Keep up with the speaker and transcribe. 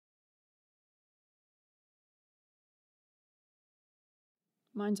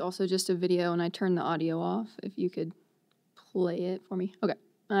Mine's also just a video, and I turned the audio off. If you could play it for me. Okay.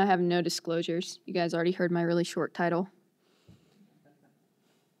 I have no disclosures. You guys already heard my really short title.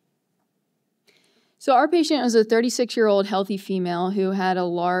 So our patient was a 36-year-old healthy female who had a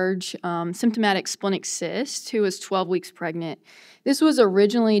large symptomatic splenic cyst who was 12 weeks pregnant. This was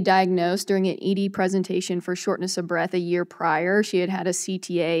originally diagnosed during an ED presentation for shortness of breath a year prior. She had had a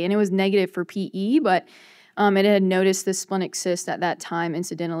CTA, and it was negative for PE, but it had noticed the splenic cyst at that time,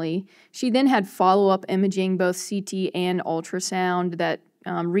 incidentally. She then had follow-up imaging, both CT and ultrasound, that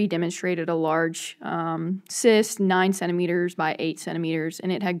redemonstrated a large cyst, 9 centimeters by 8 centimeters,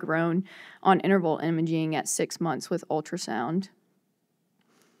 and it had grown on interval imaging at 6 months with ultrasound.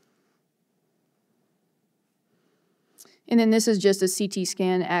 And then this is just a CT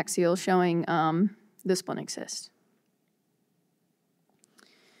scan axial showing the splenic cyst.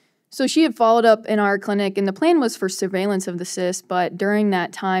 So she had followed up in our clinic, and the plan was for surveillance of the cyst, but during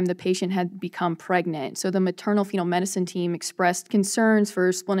that time, the patient had become pregnant. So the maternal fetal medicine team expressed concerns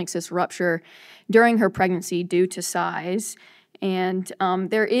for splenic cyst rupture during her pregnancy due to size. And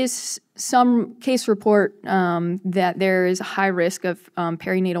there is some case report that there is a high risk of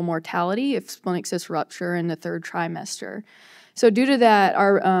perinatal mortality if splenic cyst rupture in the 3rd trimester. So due to that,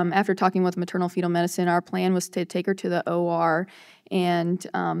 after talking with maternal fetal medicine, our plan was to take her to the OR and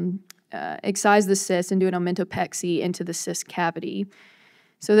excise the cyst and do an omentopexy into the cyst cavity.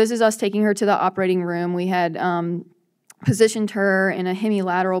 So this is us taking her to the operating room. We had positioned her in a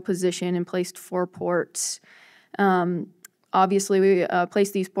hemilateral position and placed 4 ports. Obviously, we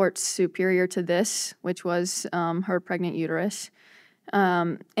placed these ports superior to this, which was her pregnant uterus.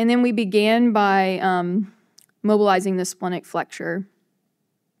 And then we began by mobilizing the splenic flexure.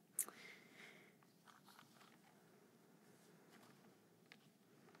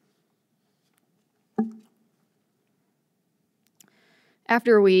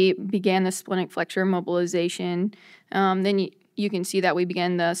 After we began the splenic flexure mobilization, then you can see that we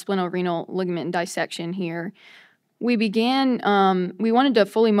began the splenorenal ligament dissection here. We wanted to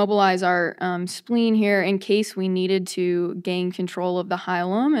fully mobilize our spleen here in case we needed to gain control of the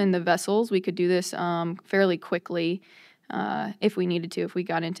hilum and the vessels. We could do this fairly quickly if we needed to, if we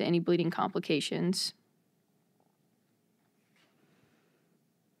got into any bleeding complications.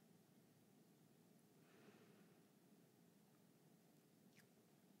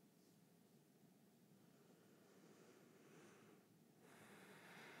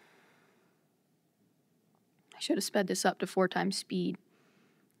 I should have sped this up to 4 times speed.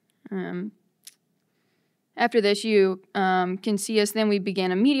 After this, you can see us. Then we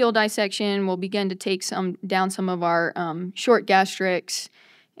began a medial dissection. We'll begin to take down some of our short gastrics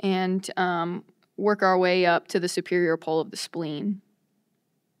and work our way up to the superior pole of the spleen.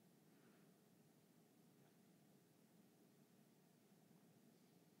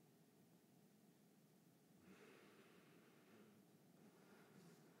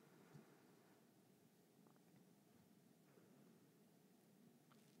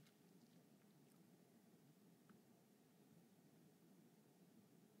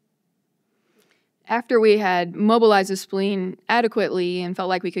 After we had mobilized the spleen adequately and felt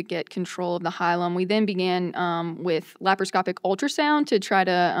like we could get control of the hilum, we then began with laparoscopic ultrasound to try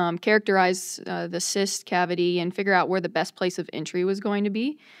to characterize the cyst cavity and figure out where the best place of entry was going to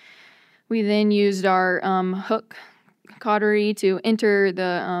be. We then used our hook cautery to enter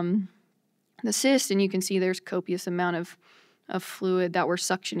the cyst, and you can see there's copious amount of fluid that we're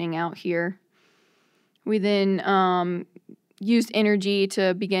suctioning out here. We then used energy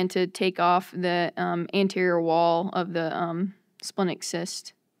to begin to take off the anterior wall of the splenic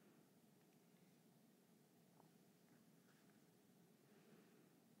cyst.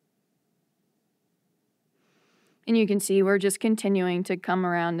 And you can see we're just continuing to come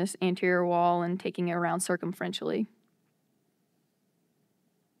around this anterior wall and taking it around circumferentially.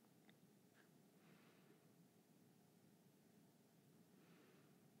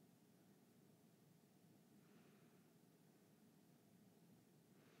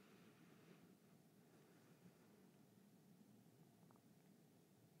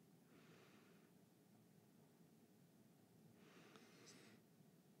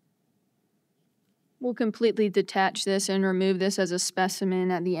 We'll completely detach this and remove this as a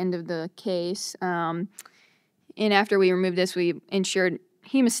specimen at the end of the case. And after we remove this, we ensured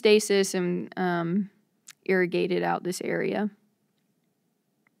hemostasis and irrigated out this area.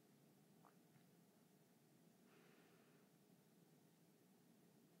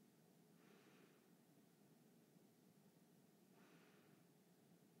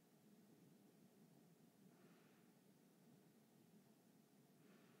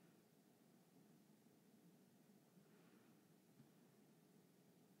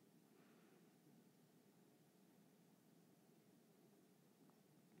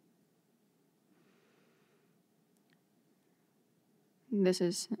 This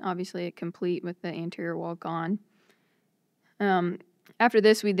is obviously complete with the anterior wall gone. After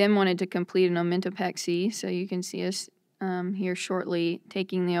this, we then wanted to complete an omentopexy. So you can see us here shortly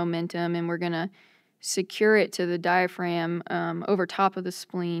taking the omentum, and we're going to secure it to the diaphragm over top of the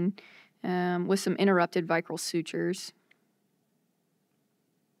spleen with some interrupted vicral sutures.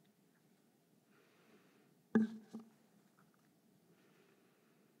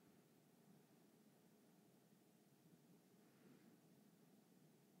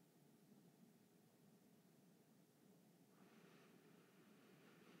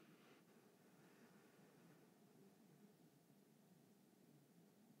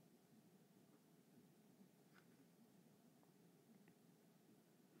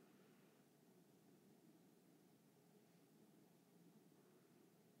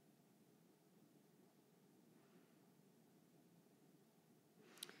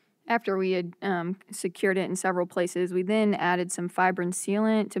 After we had secured it in several places, we then added some fibrin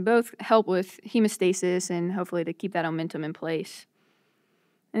sealant to both help with hemostasis and hopefully to keep that omentum in place.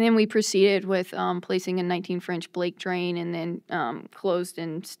 And then we proceeded with placing a 19 French Blake drain and then closed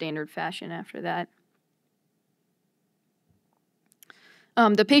in standard fashion after that.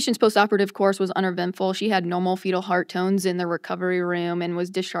 The patient's postoperative course was uneventful. She had normal fetal heart tones in the recovery room and was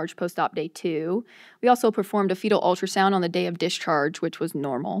discharged post-op day 2. We also performed a fetal ultrasound on the day of discharge, which was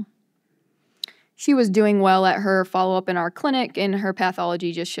normal. She was doing well at her follow-up in our clinic, and her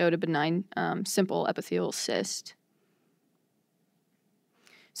pathology just showed a benign, simple epithelial cyst.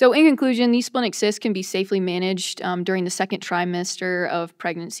 So in conclusion, these splenic cysts can be safely managed during the second trimester of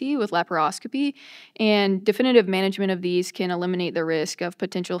pregnancy with laparoscopy, and definitive management of these can eliminate the risk of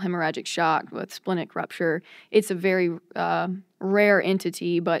potential hemorrhagic shock with splenic rupture. It's a very rare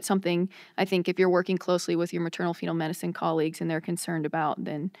entity, but something I think if you're working closely with your maternal fetal medicine colleagues and they're concerned about,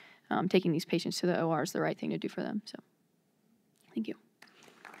 then taking these patients to the OR is the right thing to do for them. So, thank you.